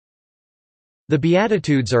The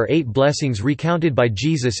Beatitudes are 8 blessings recounted by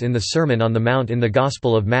Jesus in the Sermon on the Mount in the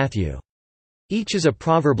Gospel of Matthew. Each is a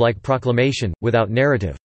proverb-like proclamation, without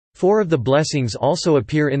narrative. 4 of the blessings also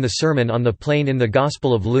appear in the Sermon on the Plain in the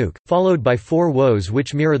Gospel of Luke, followed by 4 woes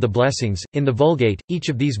which mirror the blessings. In the Vulgate, each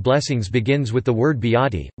of these blessings begins with the word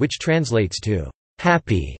beati, which translates to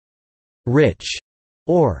happy, rich,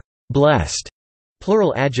 or blessed,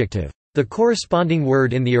 plural adjective. The corresponding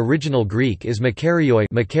word in the original Greek is makarioi,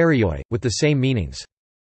 with the same meanings.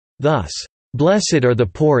 Thus, "blessed are the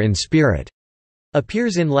poor in spirit"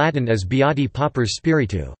 appears in Latin as beati paupers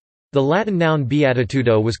spiritu. The Latin noun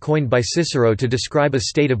beatitudo was coined by Cicero to describe a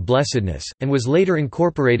state of blessedness, and was later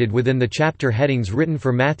incorporated within the chapter headings written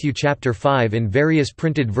for Matthew chapter 5 in various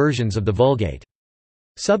printed versions of the Vulgate.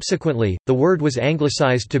 Subsequently, the word was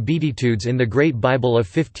anglicized to Beatitudes in the Great Bible of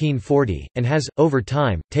 1540, and has, over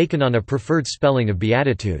time, taken on a preferred spelling of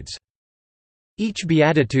Beatitudes. Each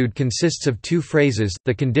beatitude consists of 2 phrases,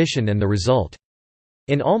 the condition and the result.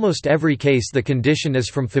 In almost every case the condition is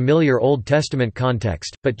from familiar Old Testament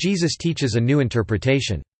context, but Jesus teaches a new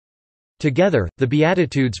interpretation. Together, the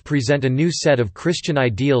Beatitudes present a new set of Christian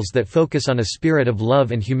ideals that focus on a spirit of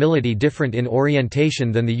love and humility different in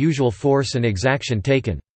orientation than the usual force and exaction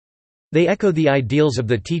taken. They echo the ideals of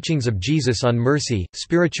the teachings of Jesus on mercy,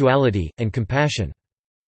 spirituality, and compassion.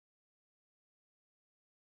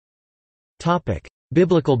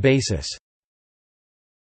 Biblical basis.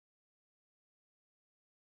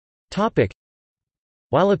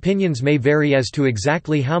 While opinions may vary as to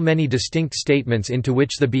exactly how many distinct statements into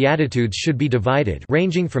which the Beatitudes should be divided,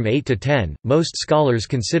 ranging from 8 to 10, most scholars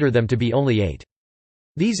consider them to be only 8.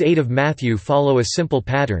 These 8 of Matthew follow a simple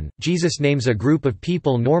pattern. Jesus names a group of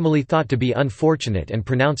people normally thought to be unfortunate and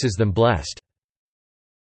pronounces them blessed.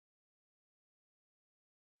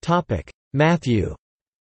 Matthew.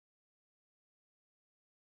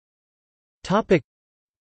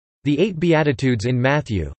 The 8 Beatitudes in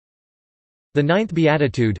Matthew. The 9th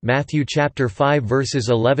Beatitude, Matthew chapter 5 verses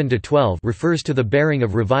 11 to 12, refers to the bearing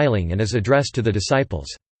of reviling and is addressed to the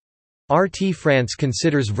disciples. R. T. France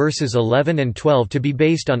considers verses 11 and 12 to be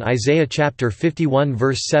based on Isaiah chapter 51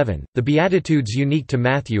 verse 7. The Beatitudes unique to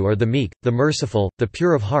Matthew are the meek, the merciful, the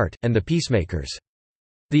pure of heart, and the peacemakers.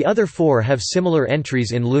 The other 4 have similar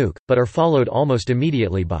entries in Luke, but are followed almost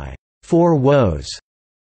immediately by 4 woes.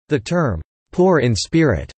 The term, poor in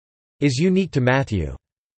spirit, is unique to Matthew.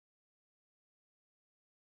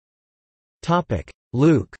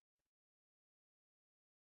 Luke.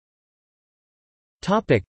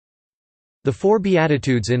 The 4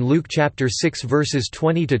 Beatitudes in Luke chapter 6 verses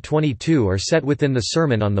 20 to 22 are set within the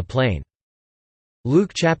Sermon on the Plain.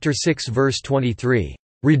 Luke chapter 6 verse 23,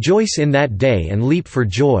 "Rejoice in that day and leap for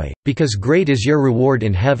joy, because great is your reward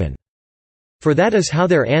in heaven. For that is how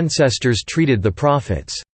their ancestors treated the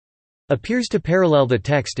prophets," appears to parallel the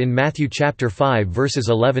text in Matthew chapter 5 verses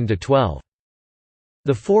 11 to 12.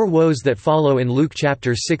 The 4 woes that follow in Luke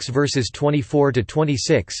chapter 6 verses 24 to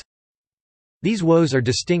 26. These woes are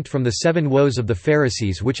distinct from the 7 woes of the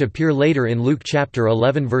Pharisees which appear later in Luke chapter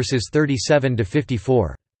 11 verses 37 to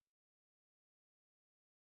 54.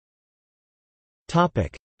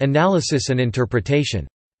 Topic: Analysis and interpretation.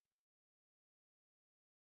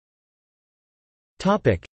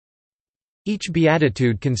 Topic: Each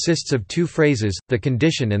beatitude consists of 2 phrases, the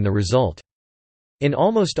condition and the result. In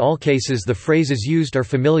almost all cases the phrases used are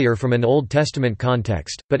familiar from an Old Testament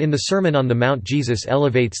context, but in the Sermon on the Mount Jesus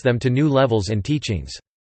elevates them to new levels and teachings.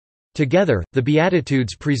 Together, the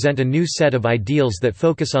Beatitudes present a new set of ideals that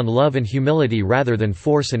focus on love and humility rather than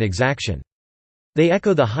force and exaction. They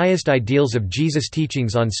echo the highest ideals of Jesus'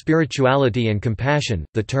 teachings on spirituality and compassion.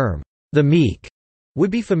 The term, the meek,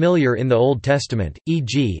 would be familiar in the Old Testament,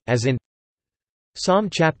 e.g., as in Psalm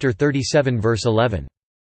chapter 37 verse 11.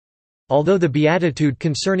 Although the beatitude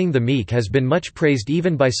concerning the meek has been much praised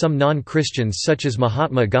even by some non-Christians such as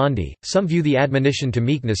Mahatma Gandhi, some view the admonition to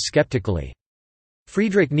meekness skeptically.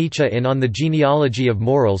 Friedrich Nietzsche in On the Genealogy of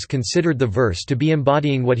Morals considered the verse to be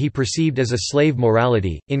embodying what he perceived as a slave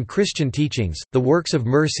morality. In Christian teachings, the works of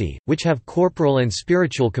mercy, which have corporal and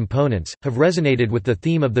spiritual components, have resonated with the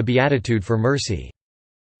theme of the beatitude for mercy.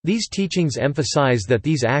 These teachings emphasize that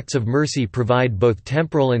these acts of mercy provide both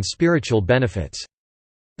temporal and spiritual benefits.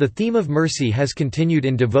 The theme of mercy has continued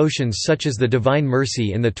in devotions such as the Divine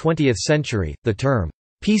Mercy in the 20th century. The term,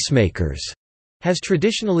 peacemakers, has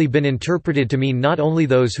traditionally been interpreted to mean not only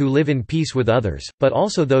those who live in peace with others, but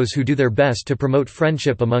also those who do their best to promote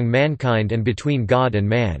friendship among mankind and between God and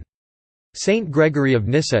man. Saint Gregory of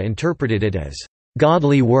Nyssa interpreted it as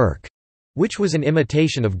godly work, which was an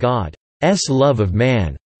imitation of God's love of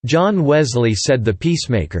man. John Wesley said the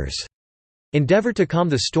peacemakers' Endeavor to calm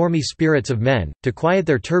the stormy spirits of men, to quiet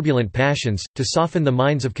their turbulent passions, to soften the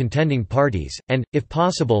minds of contending parties, and, if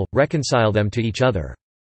possible, reconcile them to each other.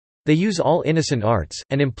 They use all innocent arts,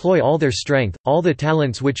 and employ all their strength, all the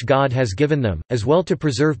talents which God has given them, as well to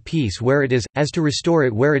preserve peace where it is, as to restore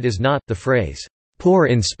it where it is not. The phrase, poor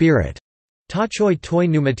in spirit, tachoi toi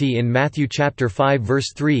pneumati in Matthew chapter 5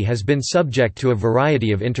 verse 3 has been subject to a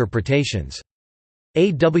variety of interpretations.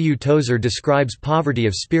 A. W. Tozer describes poverty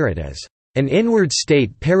of spirit as an inward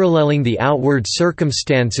state paralleling the outward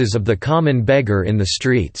circumstances of the common beggar in the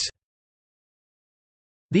streets.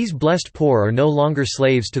 These blessed poor are no longer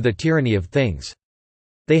slaves to the tyranny of things.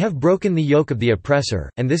 They have broken the yoke of the oppressor,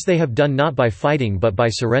 and this they have done not by fighting but by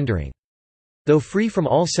surrendering. Though free from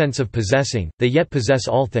all sense of possessing, they yet possess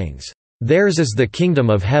all things. Theirs is the kingdom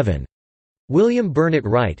of heaven. William Burnett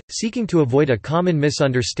Wright, seeking to avoid a common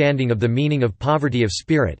misunderstanding of the meaning of poverty of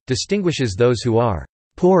spirit, distinguishes those who are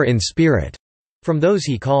poor in spirit from those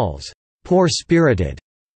he calls poor-spirited,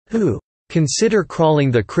 who consider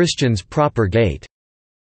crawling the Christian's proper gait.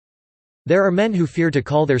 There are men who fear to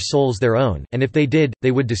call their souls their own, and if they did,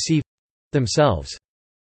 they would deceive themselves.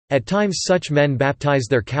 At times such men baptize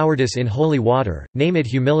their cowardice in holy water, name it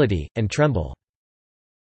humility, and tremble.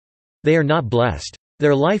 They are not blessed.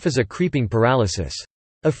 Their life is a creeping paralysis.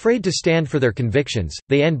 Afraid to stand for their convictions,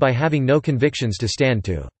 they end by having no convictions to stand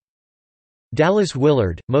to. Dallas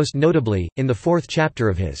Willard, most notably, in the 4th chapter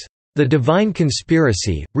of his The Divine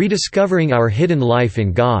Conspiracy, Rediscovering Our Hidden Life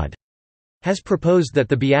in God, has proposed that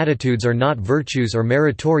the Beatitudes are not virtues or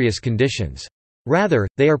meritorious conditions. Rather,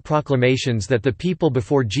 they are proclamations that the people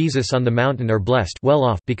before Jesus on the mountain are blessed, well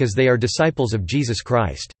off, because they are disciples of Jesus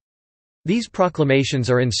Christ. These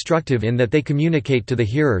proclamations are instructive in that they communicate to the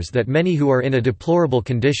hearers that many who are in a deplorable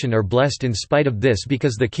condition are blessed in spite of this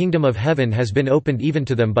because the kingdom of heaven has been opened even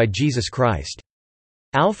to them by Jesus Christ.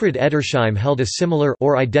 Alfred Edersheim held a similar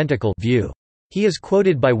or identical view. He is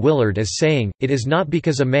quoted by Willard as saying, "It is not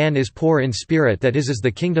because a man is poor in spirit that his is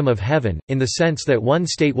the kingdom of heaven, in the sense that one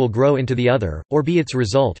state will grow into the other, or be its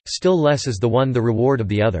result, still less is the one the reward of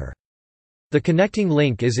the other. The connecting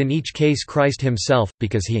link is in each case Christ himself,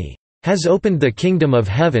 because he has opened the kingdom of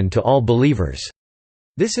heaven to all believers."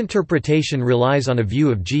 This interpretation relies on a view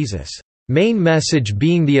of Jesus' main message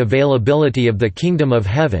being the availability of the kingdom of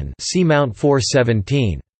heaven, see Mount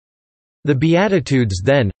 4:17. The Beatitudes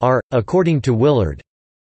then, are, according to Willard,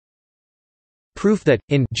 proof that,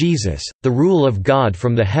 in Jesus, the rule of God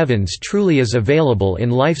from the heavens truly is available in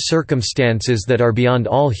life circumstances that are beyond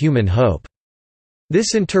all human hope.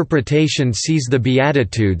 This interpretation sees the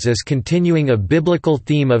Beatitudes as continuing a biblical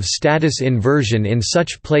theme of status inversion in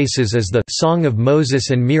such places as the Song of Moses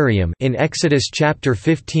and Miriam in Exodus chapter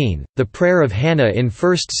 15, the prayer of Hannah in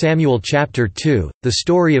 1 Samuel chapter 2, the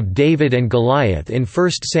story of David and Goliath in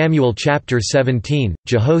 1 Samuel chapter 17,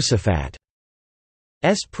 Jehoshaphat's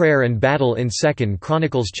prayer and battle in 2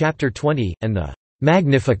 Chronicles chapter 20, and the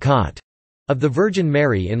Magnificat of the Virgin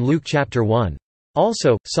Mary in Luke chapter 1.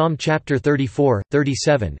 Also, Psalm chapter 34,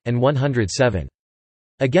 37, and 107.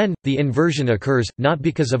 Again, the inversion occurs, not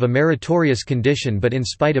because of a meritorious condition but in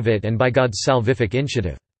spite of it and by God's salvific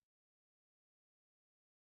initiative.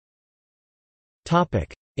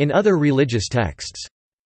 In other religious texts.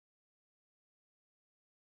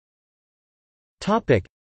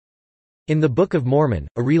 In the Book of Mormon,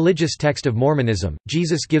 a religious text of Mormonism,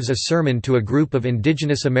 Jesus gives a sermon to a group of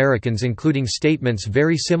indigenous Americans including statements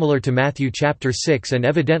very similar to Matthew chapter 6 and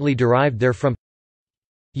evidently derived therefrom.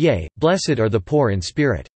 Yea, blessed are the poor in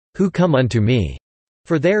spirit, who come unto me,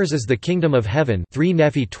 for theirs is the kingdom of heaven. 3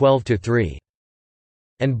 Nephi 12-3.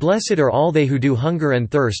 And blessed are all they who do hunger and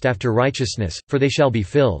thirst after righteousness, for they shall be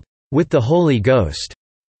filled with the Holy Ghost.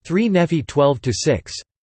 3 Nephi 12-6.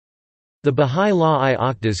 The Bahá'í Law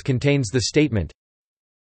I-Aqdas contains the statement,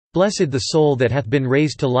 Blessed the soul that hath been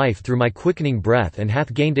raised to life through my quickening breath and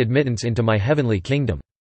hath gained admittance into my heavenly kingdom.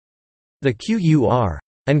 The Qur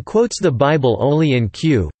and quotes the Bible only in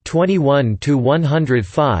Q.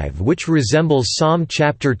 21-105, which resembles Psalm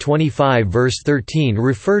chapter 25 verse 13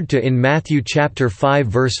 referred to in Matthew chapter 5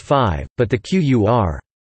 verse 5, but the Qur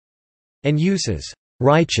and uses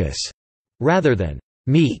righteous rather than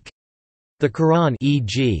meek. The Quran,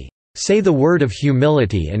 e.g., say the word of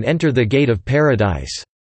humility and enter the gate of paradise,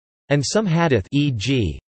 and some hadith,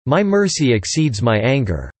 e.g., my mercy exceeds my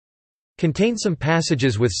anger, contain some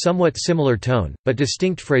passages with somewhat similar tone, but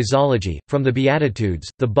distinct phraseology, from the Beatitudes,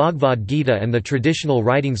 the Bhagavad Gita and the traditional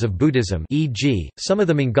writings of Buddhism, e.g., some of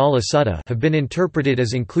the Mangala Sutta have been interpreted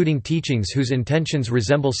as including teachings whose intentions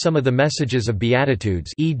resemble some of the messages of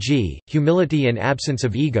Beatitudes, e.g., humility and absence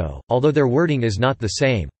of ego, although their wording is not the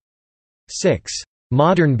same. 6.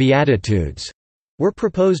 modern Beatitudes were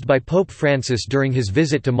proposed by Pope Francis during his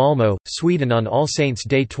visit to Malmö, Sweden on All Saints'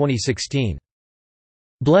 Day 2016.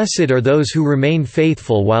 Blessed are those who remain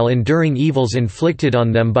faithful while enduring evils inflicted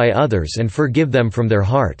on them by others and forgive them from their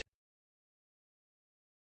heart.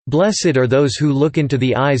 Blessed are those who look into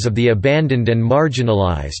the eyes of the abandoned and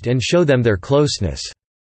marginalized and show them their closeness.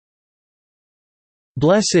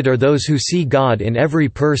 Blessed are those who see God in every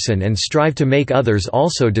person and strive to make others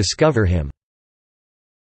also discover Him.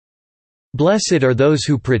 Blessed are those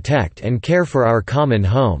who protect and care for our common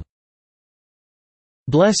home.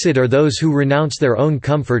 Blessed are those who renounce their own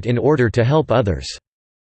comfort in order to help others.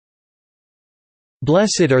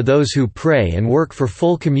 Blessed are those who pray and work for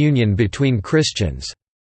full communion between Christians.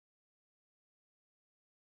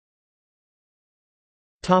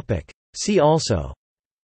 See also: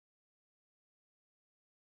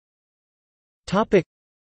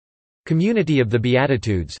 Community of the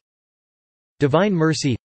Beatitudes, Divine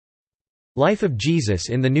Mercy, Life of Jesus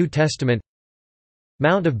in the New Testament,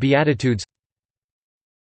 Mount of Beatitudes.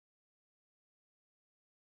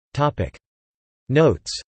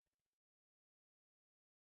 Notes.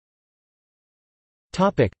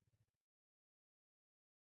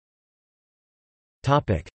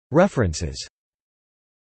 References.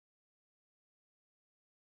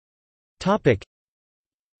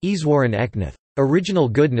 Iswaran Eknath. Original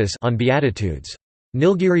Goodness on Beatitudes.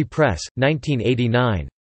 Nilgiri Press, 1989.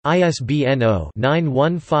 ISBN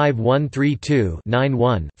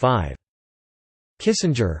 0-915132-91-5.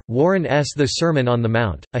 Kissinger, Warren S. The Sermon on the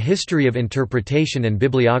Mount, A History of Interpretation and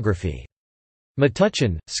Bibliography.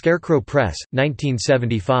 Metuchen, Scarecrow Press,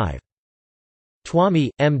 1975. Twomey,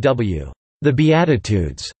 M. W. The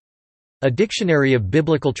Beatitudes. A Dictionary of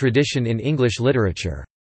Biblical Tradition in English Literature.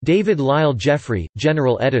 David Lyle Jeffrey,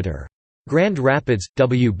 General Editor. Grand Rapids,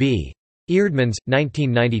 W.B. Eerdmans,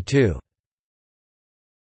 1992.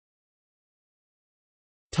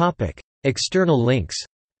 External links.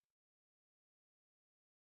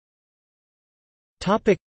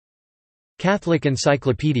 Catholic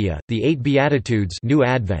Encyclopedia, The Eight Beatitudes, New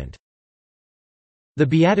Advent. The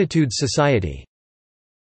Beatitudes Society